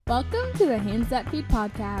Welcome to the Hands That Feed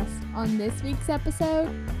podcast. On this week's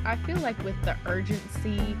episode, I feel like with the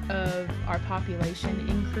urgency of our population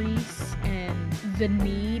increase and the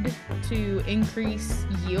need to increase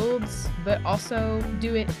yields, but also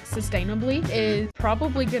do it sustainably, is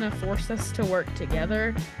probably going to force us to work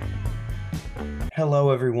together.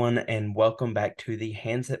 Hello, everyone, and welcome back to the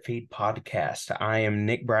Hands That Feed podcast. I am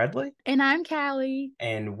Nick Bradley. And I'm Callie.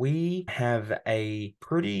 And we have a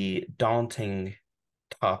pretty daunting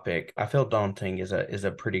topic. I feel daunting is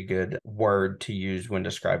a pretty good word to use when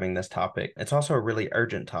describing this topic. It's also a really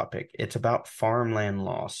urgent topic. It's about farmland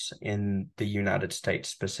loss in the United States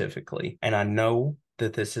specifically. And I know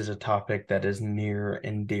that this is a topic that is near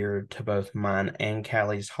and dear to both mine and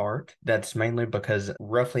Callie's heart. That's mainly because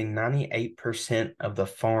roughly 98% of the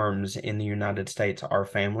farms in the United States are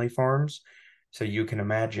family farms. So you can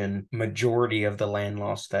imagine majority of the land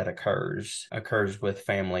loss that occurs with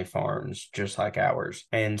family farms, just like ours.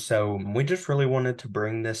 And so we just really wanted to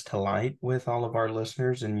bring this to light with all of our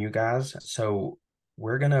listeners and you guys. So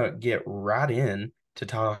we're going to get right in to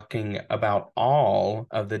talking about all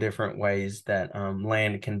of the different ways that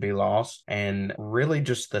land can be lost, and really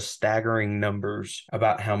just the staggering numbers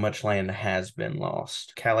about how much land has been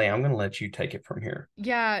lost. Callie, I'm going to let you take it from here.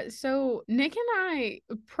 Yeah, so Nick and I,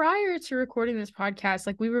 prior to recording this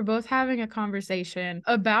podcast, we were both having a conversation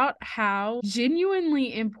about how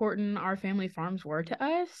genuinely important our family farms were to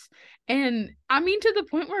us. And I mean, to the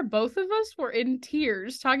point where both of us were in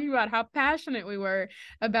tears talking about how passionate we were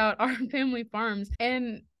about our family farms.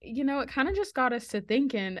 And, you know, it kind of just got us to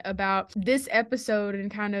thinking about this episode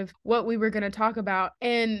and kind of what we were going to talk about.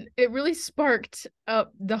 And it really sparked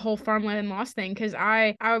up the whole farmland loss thing, because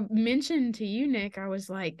I mentioned to you, Nick, I was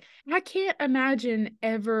like, I can't imagine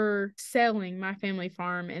ever selling my family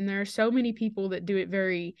farm. And there are so many people that do it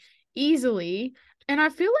very easily. And I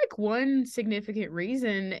feel like one significant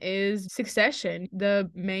reason is succession. The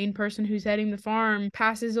main person who's heading the farm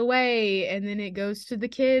passes away, and then it goes to the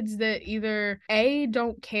kids that either A,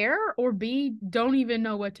 don't care, or B, don't even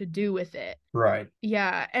know what to do with it. Right.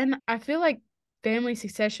 Yeah. And I feel like family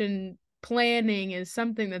succession planning is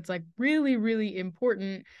something that's really, really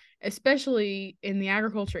important, especially in the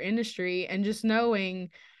agriculture industry, and just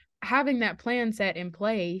having that plan set in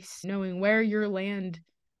place, knowing where your land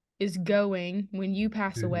is going when you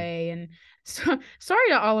pass away. And so sorry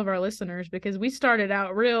to all of our listeners, because we started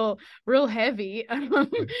out real heavy.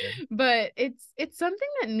 But it's something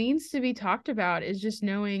that needs to be talked about, is just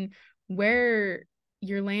knowing where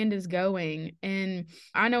your land is going. And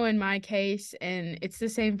I know in my case, and it's the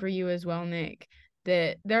same for you as well, Nick,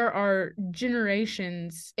 that there are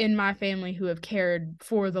generations in my family who have cared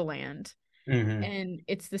for the land. Mm-hmm. And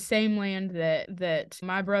it's the same land that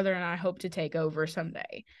my brother and I hope to take over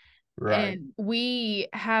someday. Right. And we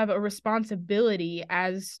have a responsibility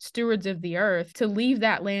as stewards of the earth to leave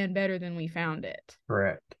that land better than we found it.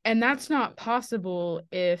 Correct. And that's not possible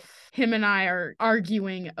if him and I are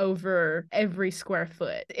arguing over every square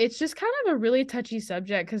foot. It's just kind of a really touchy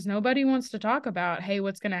subject, because nobody wants to talk about, hey,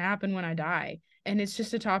 what's going to happen when I die? And it's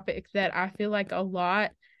just a topic that I feel like a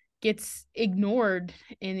lot gets ignored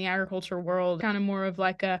in the agriculture world, kind of more of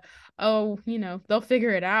they'll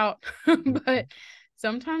figure it out. But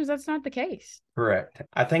sometimes that's not the case. Correct.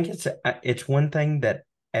 I think it's one thing that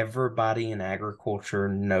everybody in agriculture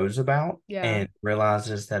knows about and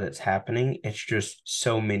realizes that it's happening. It's just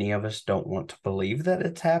so many of us don't want to believe that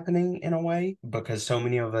it's happening in a way, because so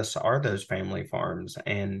many of us are those family farms,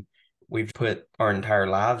 and we've put our entire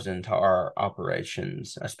lives into our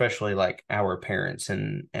operations, especially like our parents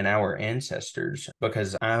and our ancestors,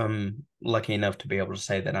 because I'm lucky enough to be able to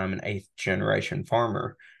say that I'm an 8th generation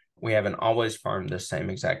farmer. We haven't always farmed the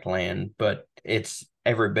same exact land, but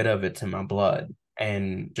every bit of it's in my blood.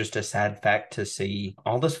 And just a sad fact to see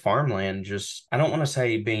all this farmland just, I don't want to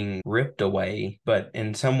say being ripped away, but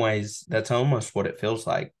in some ways that's almost what it feels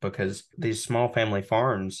like, because these small family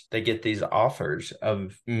farms, they get these offers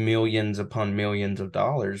of millions upon millions of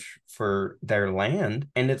dollars for their land.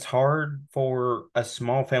 And it's hard for a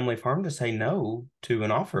small family farm to say no to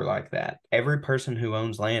an offer like that. Every person who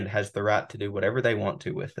owns land has the right to do whatever they want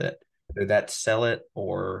to with it. Whether that's sell it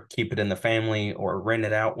or keep it in the family or rent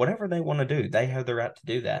it out, whatever they want to do, they have the right to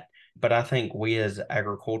do that. But I think we as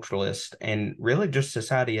agriculturalists, and really just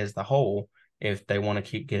society as the whole, if they want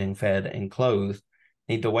to keep getting fed and clothed,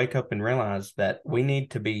 need to wake up and realize that we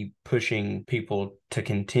need to be pushing people to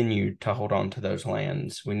continue to hold on to those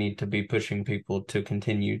lands. We need to be pushing people to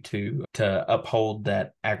continue to uphold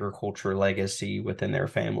that agriculture legacy within their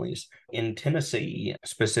families. In Tennessee,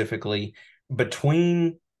 specifically,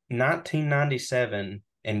 between 1997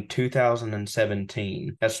 in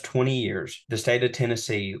 2017, that's 20 years, the state of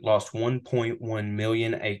Tennessee lost 1.1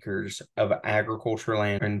 million acres of agriculture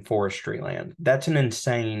land and forestry land. That's an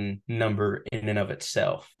insane number in and of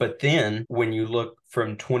itself. But then when you look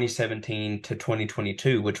from 2017 to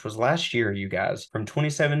 2022, which was last year, you guys, from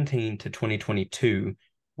 2017 to 2022,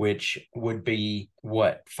 which would be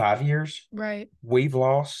what, 5 years? Right. We've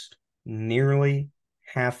lost nearly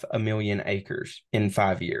 500,000 acres in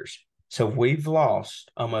 5 years. So we've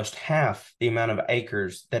lost almost half the amount of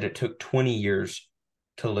acres that it took 20 years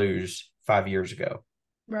to lose 5 years ago.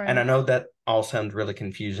 Right. And I know that all sounds really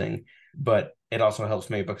confusing, but it also helps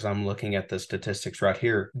me because I'm looking at the statistics right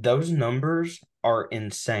here. Those numbers are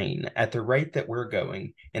insane. At the rate that we're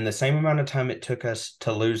going, in the same amount of time it took us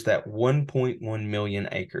to lose that 1.1 million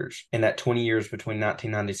acres in that 20 years between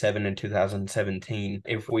 1997 and 2017,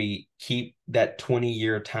 if we keep that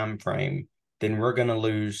 20-year time frame, then we're going to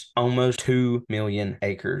lose almost 2 million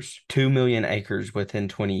acres. 2 million acres within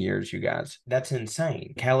 20 years, you guys. That's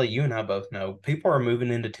insane. Callie, you and I both know people are moving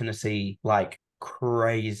into Tennessee like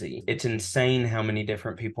crazy. It's insane how many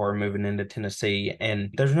different people are moving into Tennessee,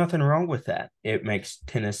 and there's nothing wrong with that. It makes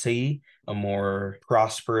Tennessee a more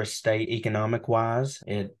prosperous state economic wise.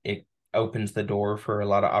 It opens the door for a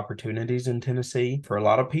lot of opportunities in Tennessee for a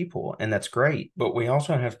lot of people, and that's great. But we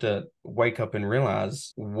also have to wake up and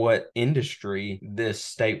realize what industry this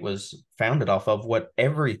state was founded off of, what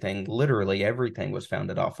everything, literally everything was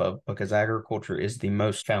founded off of, because agriculture is the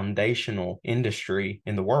most foundational industry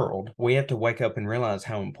in the world. We have to wake up and realize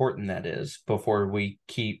how important that is before we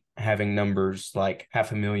keep having numbers like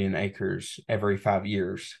 500,000 acres every 5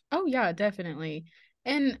 years. Oh, yeah, definitely.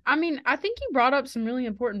 And I mean, I think you brought up some really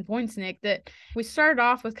important points, Nick, that we started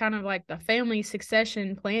off with kind of like the family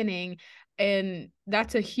succession planning, and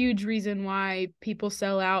that's a huge reason why people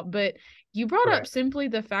sell out. But you brought up simply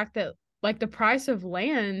the fact that like the price of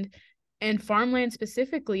land and farmland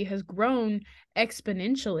specifically has grown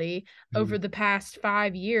exponentially over the past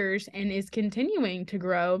 5 years and is continuing to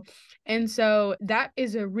grow. And so that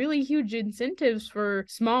is a really huge incentive for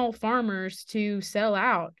small farmers to sell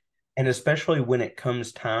out. And especially when it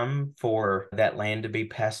comes time for that land to be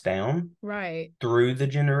passed down through the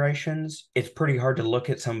generations, it's pretty hard to look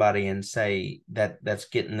at somebody and say that that's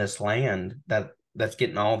getting this land, that's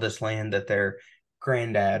getting all this land that their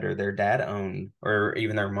granddad or their dad owned, or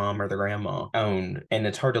even their mom or their grandma owned. And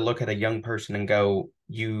it's hard to look at a young person and go,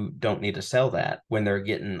 you don't need to sell that, when they're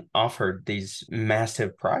getting offered these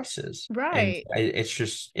massive prices. Right. And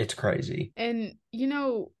it's crazy. And, you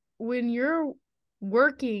know, when you're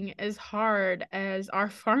working as hard as our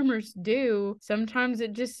farmers do, sometimes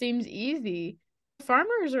it just seems easy.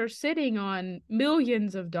 Farmers are sitting on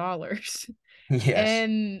millions of dollars. Yes.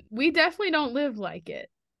 And we definitely don't live like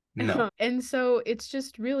it. No. And so it's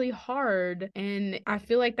just really hard. And I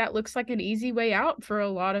feel like that looks like an easy way out for a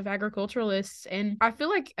lot of agriculturalists. And I feel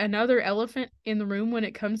like another elephant in the room when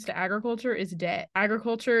it comes to agriculture is debt.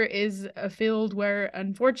 Agriculture is a field where,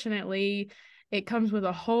 unfortunately, it comes with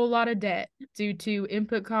a whole lot of debt due to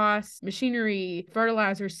input costs, machinery,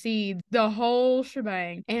 fertilizer, seeds, the whole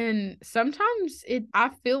shebang. And sometimes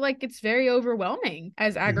I feel like it's very overwhelming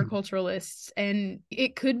as agriculturalists. And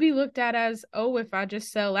it could be looked at as, oh, if I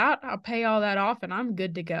just sell out, I'll pay all that off and I'm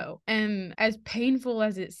good to go. And as painful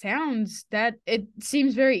as it sounds, that it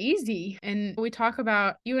seems very easy. And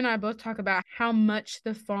you and I both talk about how much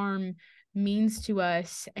the farm means to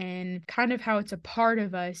us and kind of how it's a part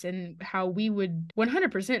of us and how we would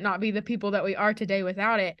 100% not be the people that we are today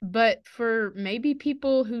without it. But for maybe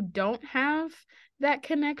people who don't have that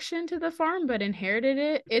connection to the farm but inherited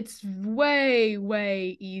it, it's way,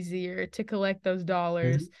 way easier to collect those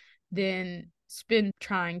dollars than spend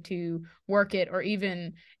trying to work it, or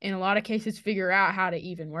even in a lot of cases figure out how to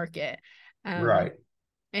even work it. Right.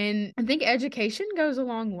 And I think education goes a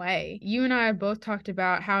long way. You and I have both talked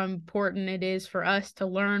about how important it is for us to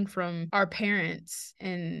learn from our parents,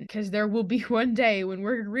 and because there will be one day when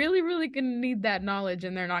we're really, really going to need that knowledge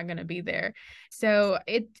and they're not going to be there. So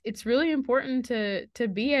it's really important to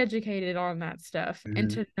be educated on that stuff and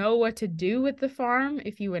to know what to do with the farm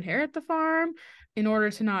if you inherit the farm, in order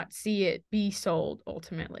to not see it be sold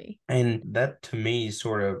ultimately. And that to me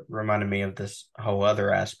sort of reminded me of this whole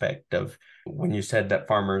other aspect of when you said that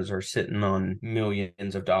farmers are sitting on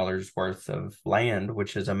millions of dollars worth of land,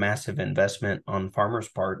 which is a massive investment on farmers'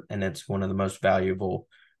 part. And it's one of the most valuable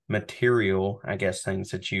material, I guess, things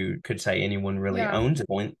that you could say anyone really owns at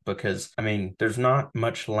point, because I mean, there's not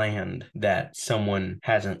much land that someone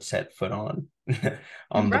hasn't set foot on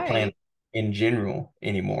on the planet in general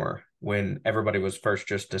anymore. When everybody was first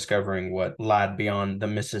just discovering what lied beyond the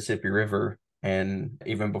Mississippi River, and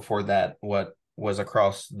even before that, what was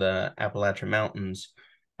across the Appalachian Mountains,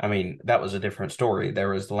 I mean, that was a different story. There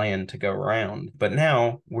was land to go around. But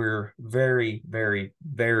now we're very, very,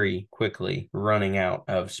 very quickly running out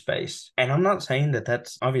of space. And I'm not saying that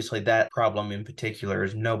that's obviously that problem in particular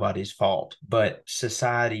is nobody's fault, but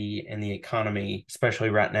society and the economy, especially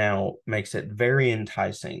right now, makes it very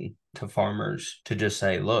enticing to farmers to just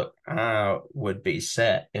say, look, I would be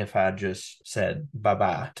set if I just said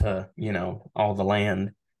bye-bye to, all the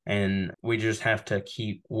land. And we just have to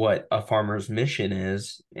keep what a farmer's mission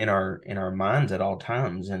is in our minds at all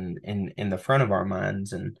times and in the front of our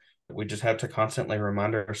minds. And we just have to constantly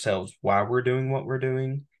remind ourselves why we're doing what we're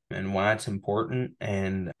doing and why it's important.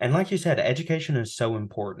 And like you said, education is so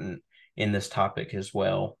important in this topic as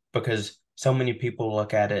well, because so many people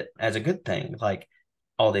look at it as a good thing. Like,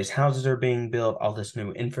 all these houses are being built, all this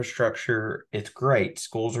new infrastructure, it's great.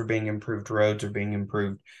 Schools are being improved, roads are being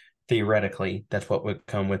improved. Theoretically, that's what would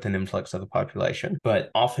come with an influx of the population.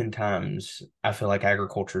 But oftentimes, I feel like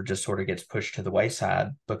agriculture just sort of gets pushed to the wayside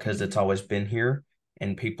because it's always been here.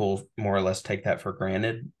 And people more or less take that for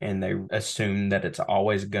granted and they assume that it's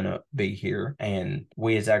always going to be here. And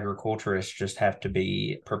we as agriculturists just have to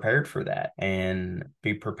be prepared for that and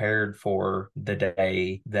be prepared for the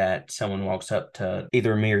day that someone walks up to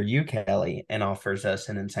either me or you, Kelly, and offers us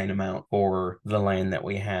an insane amount for the land that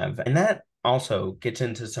we have. And that also gets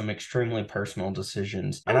into some extremely personal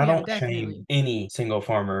decisions. And I don't shame any single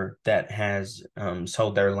farmer that has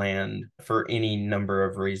sold their land for any number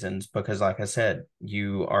of reasons, because like I said,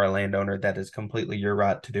 you are a landowner. That is completely your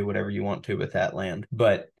right to do whatever you want to with that land.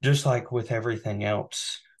 But just like with everything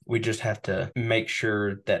else, we just have to make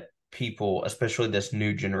sure that people, especially this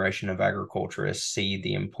new generation of agriculturists, see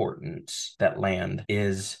the importance that land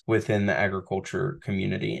is within the agriculture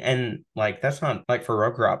community. And like, that's not like for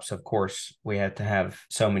row crops, of course, we have to have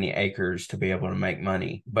so many acres to be able to make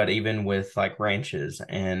money. But even with like ranches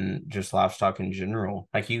and just livestock in general,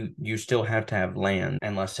 like you still have to have land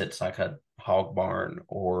unless it's like a hog barn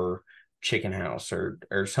or chicken house or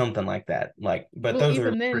something like that. Like, but those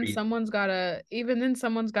even are then pretty... someone's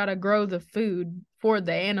gotta grow the food for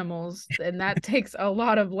the animals, and that takes a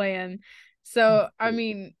lot of land. So I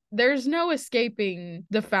mean, there's no escaping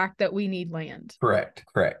the fact that we need land. Correct.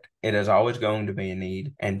 It is always going to be a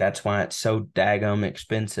need, and that's why it's so daggum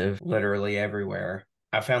expensive literally everywhere.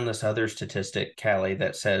 I found this other statistic, Callie,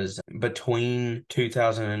 that says between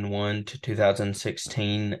 2001 to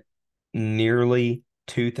 2016, nearly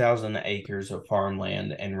 2,000 acres of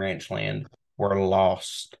farmland and ranch land were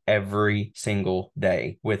lost every single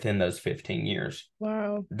day within those 15 years.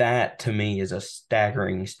 Wow. That to me is a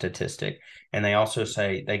staggering statistic. And they also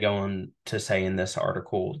say, they go on to say in this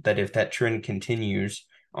article that if that trend continues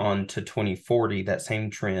on to 2040, that same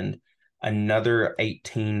trend, another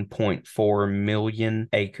 18.4 million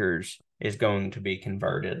acres is going to be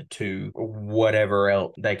converted to whatever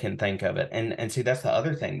else they can think of it. And see, that's the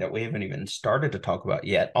other thing that we haven't even started to talk about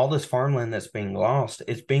yet. All this farmland that's being lost,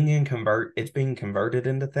 it's being converted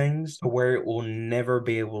into things where it will never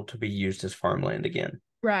be able to be used as farmland again.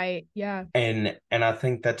 Right. Yeah. And I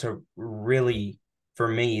think that's a really, for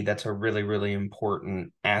me, that's a really, really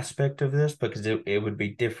important aspect of this, because it would be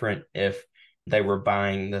different if they were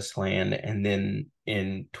buying this land and then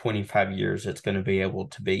in 25 years it's going to be able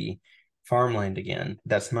to be farmland again.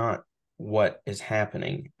 That's not what is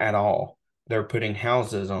happening at all. They're putting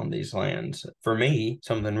houses on these lands. For me,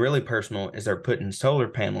 something really personal is they're putting solar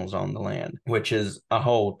panels on the land, which is a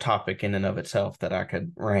whole topic in and of itself that I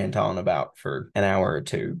could rant on about for an hour or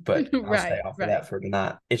two, but I'll stay off of that for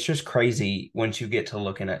tonight. It's just crazy once you get to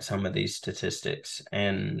looking at some of these statistics,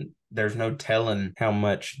 and there's no telling how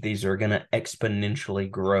much these are going to exponentially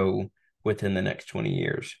grow within the next 20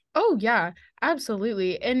 years. Oh yeah,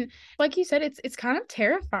 absolutely. And like you said, it's kind of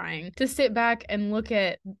terrifying to sit back and look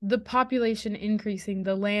at the population increasing,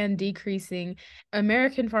 the land decreasing.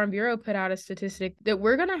 American Farm Bureau put out a statistic that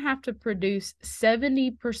we're going to have to produce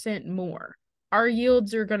 70% more. Our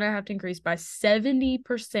yields are going to have to increase by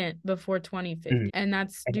 70% before 2050. And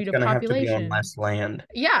that's due to population. Have to be on less land.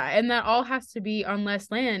 Yeah, and that all has to be on less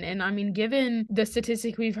land. And I mean, given the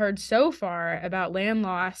statistic we've heard so far about land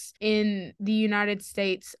loss in the United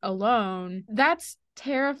States alone, that's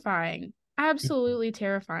terrifying. Absolutely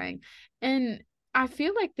terrifying. And I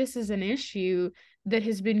feel like this is an issue that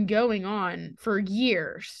has been going on for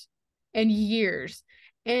years and years.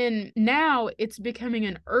 And now it's becoming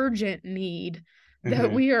an urgent need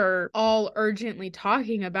that we are all urgently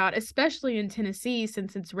talking about, especially in Tennessee,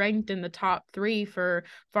 since it's ranked in the top 3 for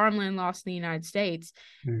farmland loss in the United States.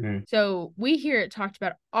 So we hear it talked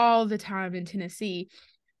about all the time in Tennessee.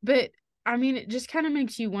 But I mean, it just kind of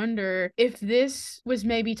makes you wonder if this was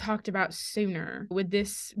maybe talked about sooner. Would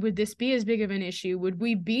this be as big of an issue? Would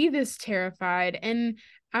we be this terrified? And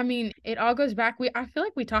I mean, it all goes back. I feel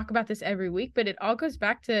like we talk about this every week, but it all goes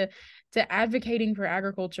back to advocating for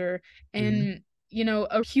agriculture Mhm. and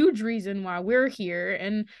a huge reason why we're here.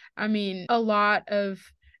 And I mean, a lot of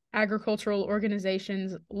agricultural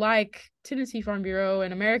organizations like Tennessee Farm Bureau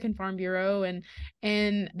and American Farm Bureau and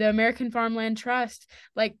the American Farmland Trust,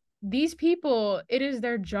 like these people, it is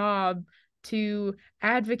their job to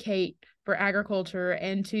advocate for agriculture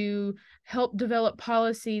and to help develop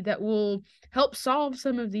policy that will help solve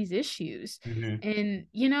some of these issues. Mhm. And,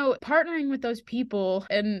 partnering with those people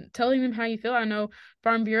and telling them how you feel. I know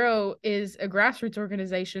Farm Bureau is a grassroots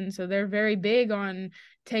organization, so they're very big on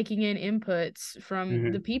taking in inputs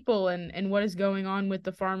from the Mhm. people and what is going on with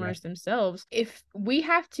the Yeah. farmers themselves. If we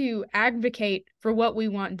have to advocate for what we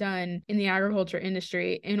want done in the agriculture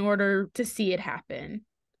industry in order to see it happen.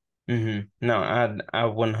 No, I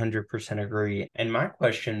 100% agree. And my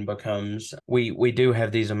question becomes, we do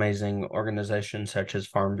have these amazing organizations such as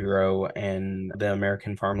Farm Bureau and the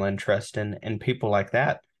American Farmland Trust and people like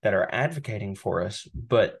that are advocating for us.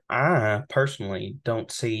 But I personally don't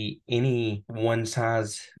see any one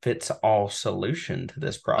size fits all solution to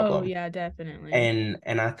this Oh problem. yeah, definitely. And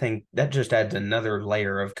I think that just adds another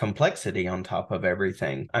layer of complexity on top of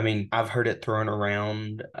everything. I mean, I've heard it thrown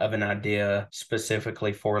around of an idea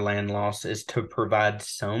specifically for land loss is to provide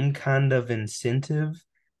some kind of incentive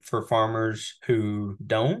for farmers who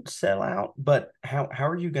don't sell out. But how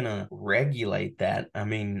are you going to regulate that? I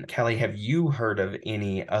mean, Kelly, have you heard of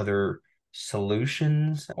any other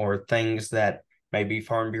solutions or things that maybe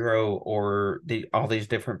Farm Bureau or all these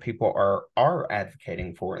different people are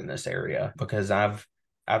advocating for in this area? Because I've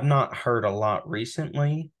not heard a lot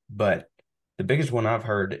recently, but the biggest one I've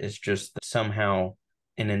heard is just somehow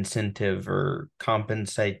an incentive or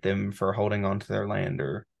compensate them for holding on to their land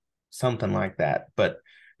or something like that. But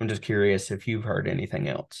I'm just curious if you've heard anything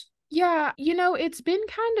else. Yeah, it's been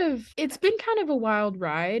kind of a wild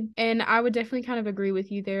ride, and I would definitely kind of agree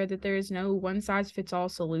with you there that there is no one size fits all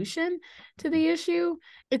solution to the issue.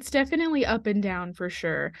 It's definitely up and down for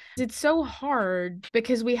sure. It's so hard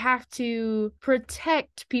because we have to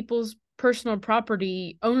protect people's personal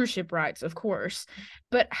property ownership rights, of course.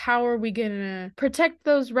 But how are we going to protect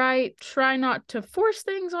those rights? Try not to force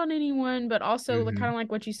things on anyone, but also kind Mm-hmm. of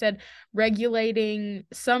like what you said, regulating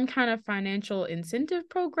some kind of financial incentive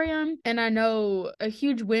program. And I know a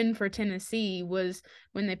huge win for Tennessee was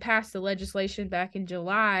when they passed the legislation back in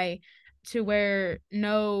July to where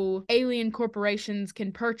no alien corporations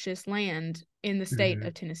can purchase land in the state Mm-hmm.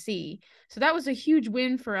 of Tennessee. So that was a huge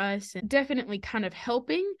win for us and definitely kind of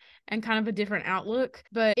helping and kind of a different outlook,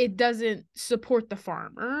 but it doesn't support the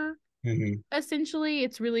farmer. Mm-hmm. Essentially,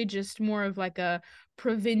 it's really just more of like a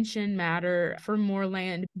prevention matter for more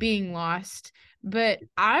land being lost. But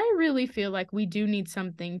I really feel like we do need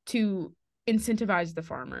something to incentivize the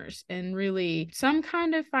farmers and really some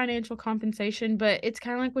kind of financial compensation. But it's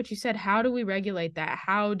kind of like what you said, how do we regulate that?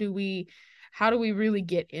 How do we really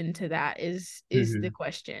get into that is the Mm-hmm.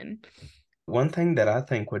 question. One thing that I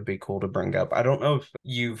think would be cool to bring up, I don't know if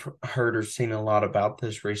you've heard or seen a lot about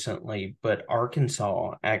this recently, but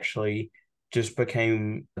Arkansas actually just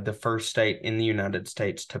became the first state in the United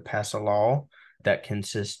States to pass a law that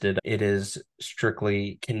consisted, it is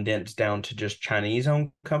strictly condensed down to just Chinese owned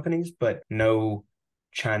companies, but no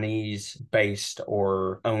Chinese based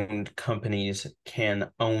or owned companies can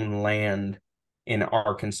own land in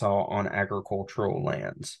Arkansas on agricultural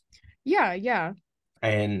lands. Yeah, yeah.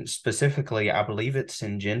 And specifically, I believe it's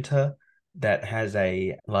Syngenta that has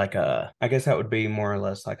I guess that would be more or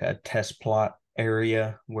less like a test plot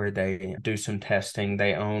area where they do some testing.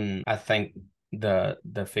 They own, I think the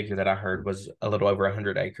figure that I heard was a little over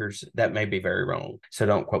 100 acres. That may be very wrong. So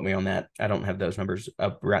don't quote me on that. I don't have those numbers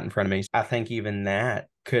up right in front of me. I think even that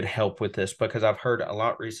could help with this because I've heard a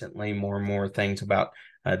lot recently more and more things about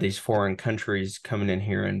these foreign countries coming in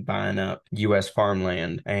here and buying up U.S.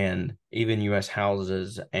 farmland and even U.S.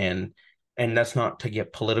 houses, and that's not to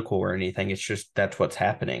get political or anything. It's just that's what's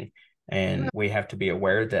happening, and we have to be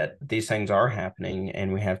aware that these things are happening,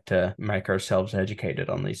 and we have to make ourselves educated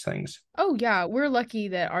on these things. Oh, yeah. We're lucky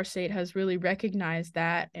that our state has really recognized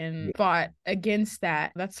that and fought against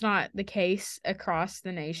that. That's not the case across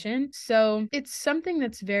the nation. So it's something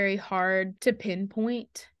that's very hard to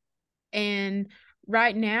pinpoint. And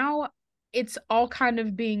right now, it's all kind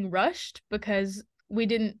of being rushed because we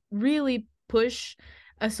didn't really push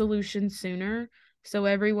a solution sooner. So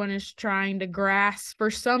everyone is trying to grasp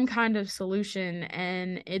for some kind of solution,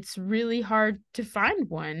 and it's really hard to find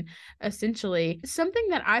one, essentially. Something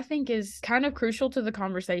that I think is kind of crucial to the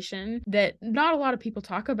conversation that not a lot of people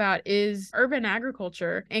talk about is urban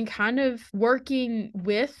agriculture and kind of working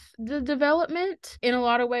with the development. In a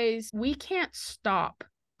lot of ways, we can't stop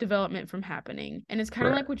development from happening. And it's kind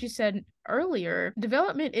of like what you said earlier,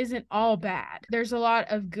 development isn't all bad. There's a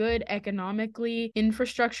lot of good economically,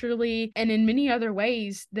 infrastructurally, and in many other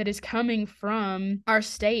ways that is coming from our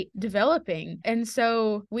state developing. And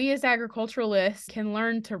so we as agriculturalists can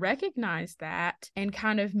learn to recognize that and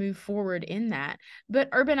kind of move forward in that. But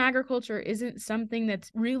urban agriculture isn't something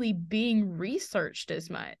that's really being researched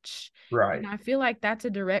as much. Right. And I feel like that's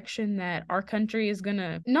a direction that our country is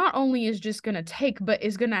not only is just going to take, but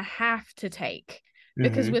is going to have to take.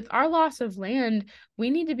 Because with our loss of land, we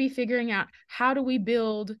need to be figuring out, how do we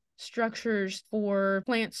build structures for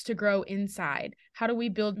plants to grow inside? How do we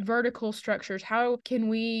build vertical structures? How can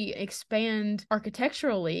we expand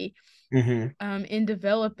architecturally in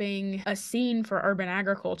developing a scene for urban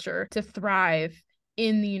agriculture to thrive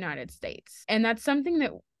in the United States? And that's something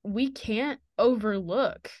that we can't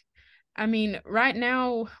overlook. I mean, right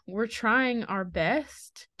now we're trying our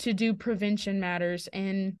best to do prevention matters,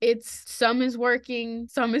 and some is working,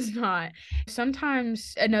 some is not.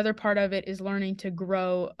 Sometimes another part of it is learning to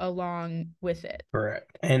grow along with it.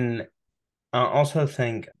 Correct. And I also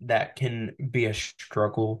think that can be a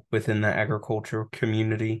struggle within the agricultural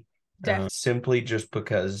community. Simply just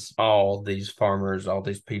because all these farmers, all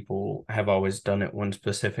these people have always done it one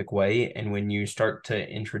specific way. And when you start to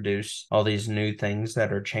introduce all these new things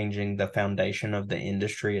that are changing the foundation of the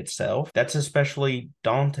industry itself, that's especially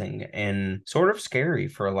daunting and sort of scary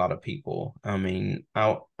for a lot of people. I mean,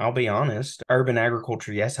 I'll be honest, urban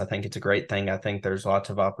agriculture, yes, I think it's a great thing. I think there's lots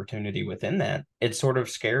of opportunity within that. It's sort of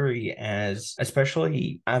scary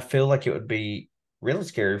especially, I feel like it would be really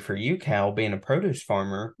scary for you, Cal, being a produce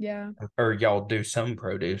farmer. Yeah. Or y'all do some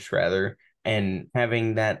produce rather, and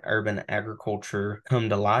having that urban agriculture come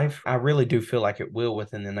to life. I really do feel like it will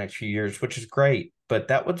within the next few years, which is great. But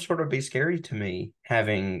that would sort of be scary to me,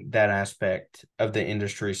 having that aspect of the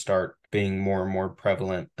industry start being more and more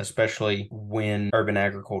prevalent, especially when urban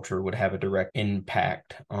agriculture would have a direct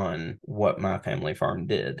impact on what my family farm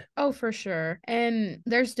did. Oh, for sure. And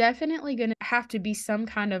there's definitely going to have to be some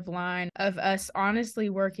kind of line of us honestly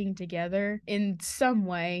working together in some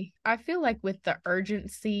way. I feel like with the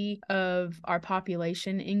urgency of our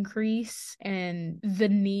population increase and the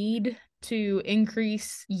need to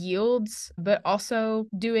increase yields, but also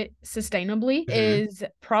do it sustainably, is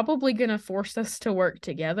probably going to force us to work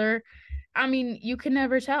together. I mean, you can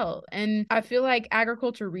never tell. And I feel like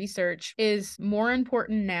agriculture research is more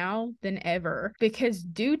important now than ever, because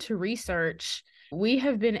due to research, we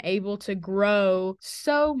have been able to grow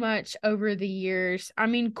so much over the years. I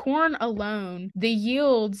mean, corn alone, the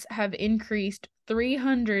yields have increased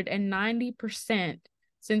 390%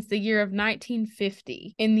 since the year of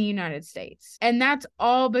 1950 in the United States. And that's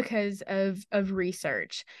all because of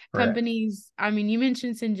research. Correct. Companies, I mean, you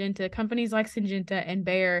mentioned Syngenta, companies like Syngenta and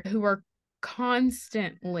Bayer, who are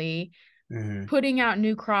constantly putting out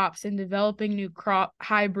new crops and developing new crop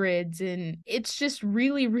hybrids. And it's just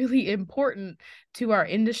really, really important to our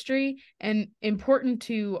industry and important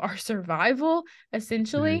to our survival,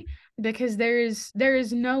 essentially. Because there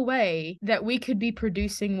is no way that we could be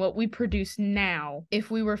producing what we produce now if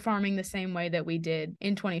we were farming the same way that we did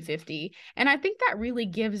in 2050. And I think that really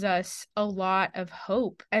gives us a lot of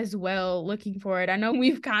hope as well, looking forward. I know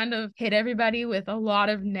we've kind of hit everybody with a lot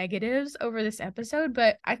of negatives over this episode,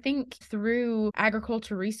 but I think through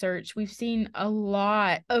agriculture research, we've seen a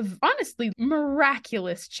lot of honestly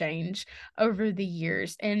miraculous change over the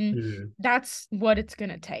years. And that's what it's going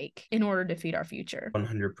to take in order to feed our future.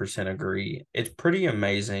 100% agree. It's pretty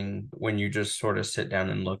amazing when you just sort of sit down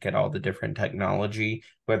and look at all the different technology,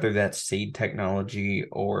 whether that's seed technology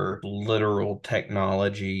or literal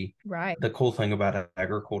technology. Right. The cool thing about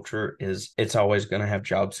agriculture is it's always going to have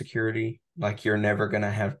job security. Like, you're never going to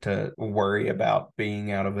have to worry about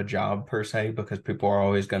being out of a job per se, because people are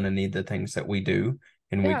always going to need the things that we do.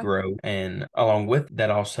 And we grow. And along with that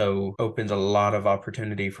also opens a lot of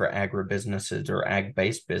opportunity for agribusinesses or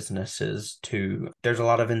ag-based businesses there's a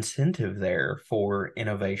lot of incentive there for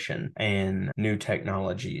innovation and new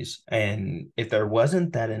technologies. And if there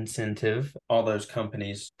wasn't that incentive, all those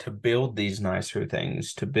companies to build these nicer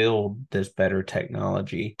things, to build this better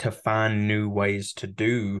technology, to find new ways to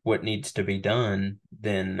do what needs to be done,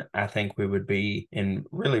 then I think we would be in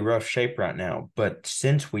really rough shape right now. But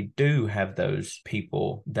since we do have those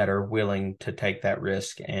people that are willing to take that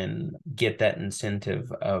risk and get that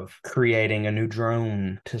incentive of creating a new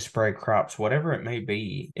drone to spray crops, whatever it may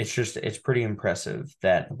be, it's pretty impressive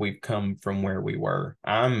that we've come from where we were.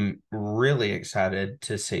 I'm really excited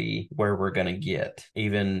to see where we're going to get.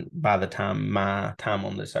 Even by the time my time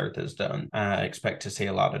on this earth is done, I expect to see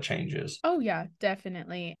a lot of changes. Oh yeah,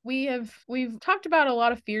 definitely. We've talked about a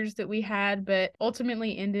lot of fears that we had, but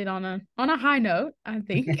ultimately ended on a high note, I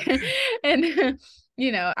think. And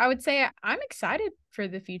I would say I'm excited for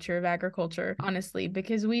the future of agriculture, honestly,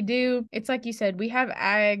 because it's like you said, we have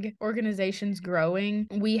ag organizations growing.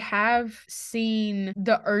 We have seen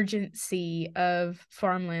the urgency of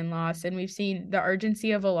farmland loss, and we've seen the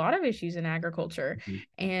urgency of a lot of issues in agriculture. Mm-hmm.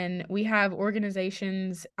 And we have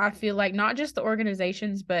organizations, I feel like not just the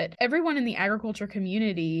organizations, but everyone in the agriculture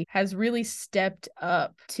community has really stepped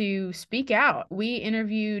up to speak out. We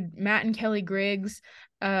interviewed Matt and Kelly Griggs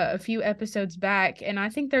a few episodes back, and I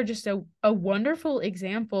think they're just a wonderful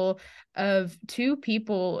example of two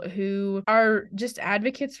people who are just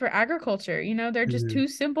advocates for agriculture. They're just two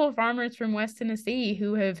simple farmers from West Tennessee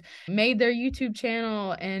who have made their YouTube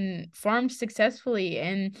channel and farmed successfully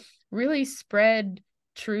and really spread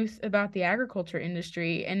truth about the agriculture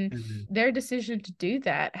industry. And their decision to do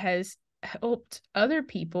that has helped other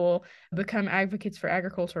people become advocates for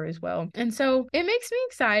agriculture as well. And so it makes me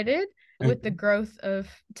excited with the growth of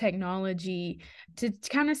technology to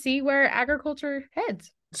kind of see where agriculture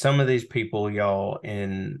heads. Some of these people, y'all,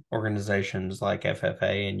 in organizations like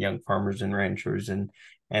FFA and Young Farmers and Ranchers and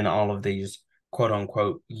all of these quote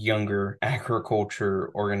unquote younger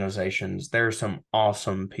agriculture organizations, there are some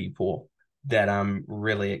awesome people that I'm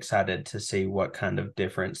really excited to see what kind of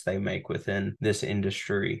difference they make within this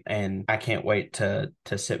industry. And I can't wait to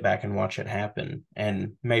sit back and watch it happen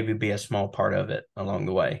and maybe be a small part of it along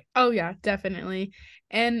the way. Oh yeah, definitely.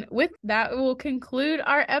 And with that, we'll conclude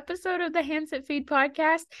our episode of the Handset Feed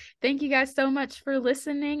podcast. Thank you guys so much for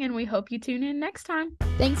listening, and we hope you tune in next time.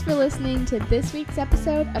 Thanks for listening to this week's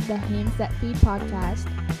episode of the Handset Feed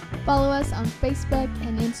podcast. Follow us on Facebook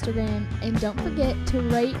and Instagram, and don't forget to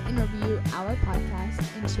rate and review our podcast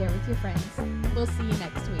and share with your friends. We'll see you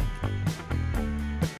next week.